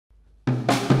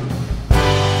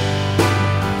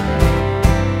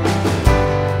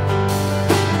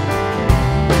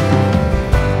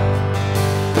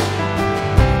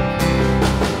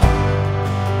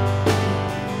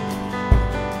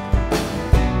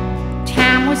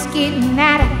was getting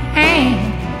out of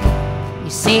hand. You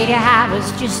said I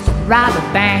was just a robber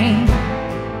band.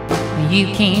 You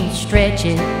can't stretch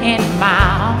it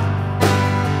anymore.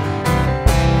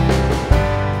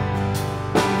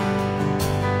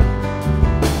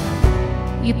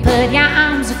 You put your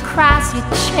arms across your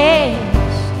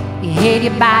chest, you held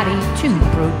your body to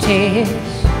protest,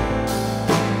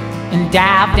 and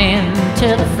dived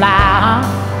into the flower.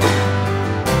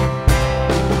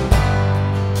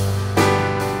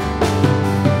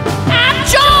 I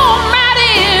jumped right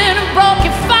in and broke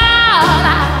your fall.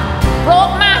 I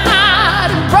broke my heart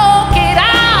and broke it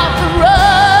out for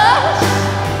us.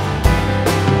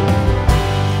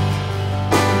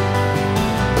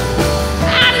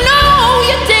 I know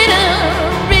you didn't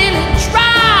really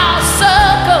try a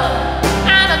circle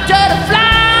on a dirty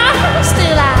fly.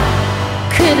 Still I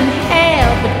couldn't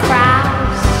help but cry.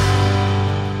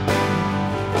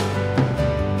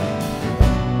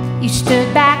 You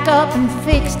stood back up and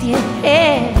fixed your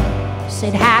head.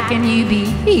 Said, how can you be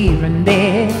here and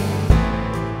there?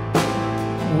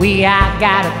 I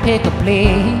gotta pick a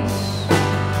place.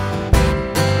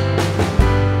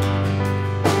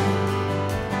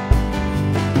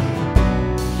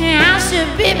 And I said,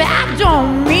 baby, I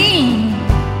don't mean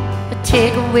to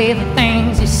take away the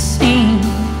things you seen,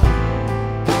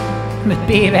 but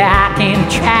baby, I can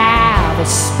travel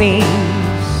space.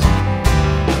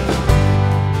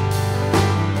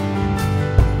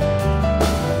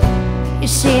 You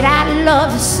said I'd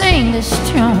love to sing this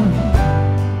tune,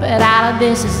 but all of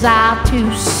this is all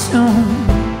too soon.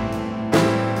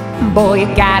 Boy,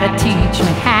 you gotta teach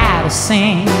me how to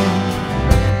sing.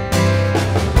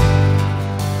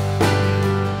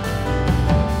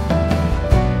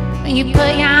 You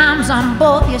put your arms on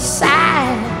both your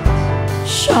sides,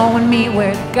 showing me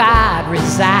where God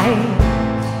resides,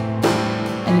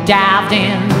 and dived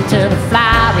into the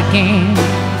flower again.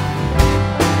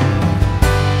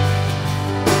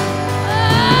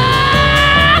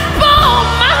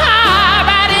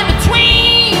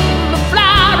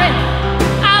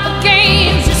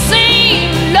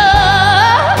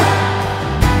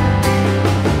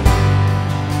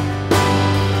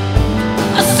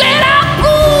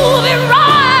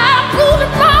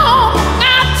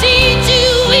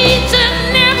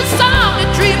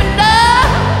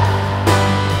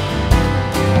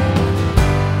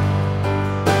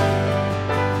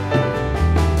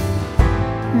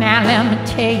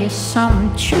 Tell you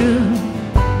something true.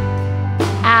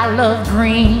 I love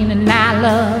green and I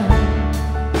love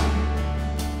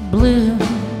blue.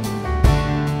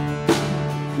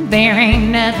 There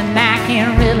ain't nothing I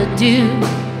can really do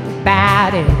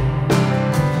about it.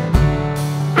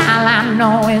 All I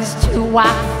know is to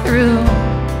walk through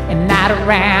and not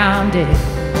around it.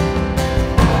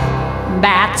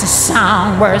 That's a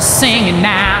song worth singing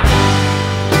now.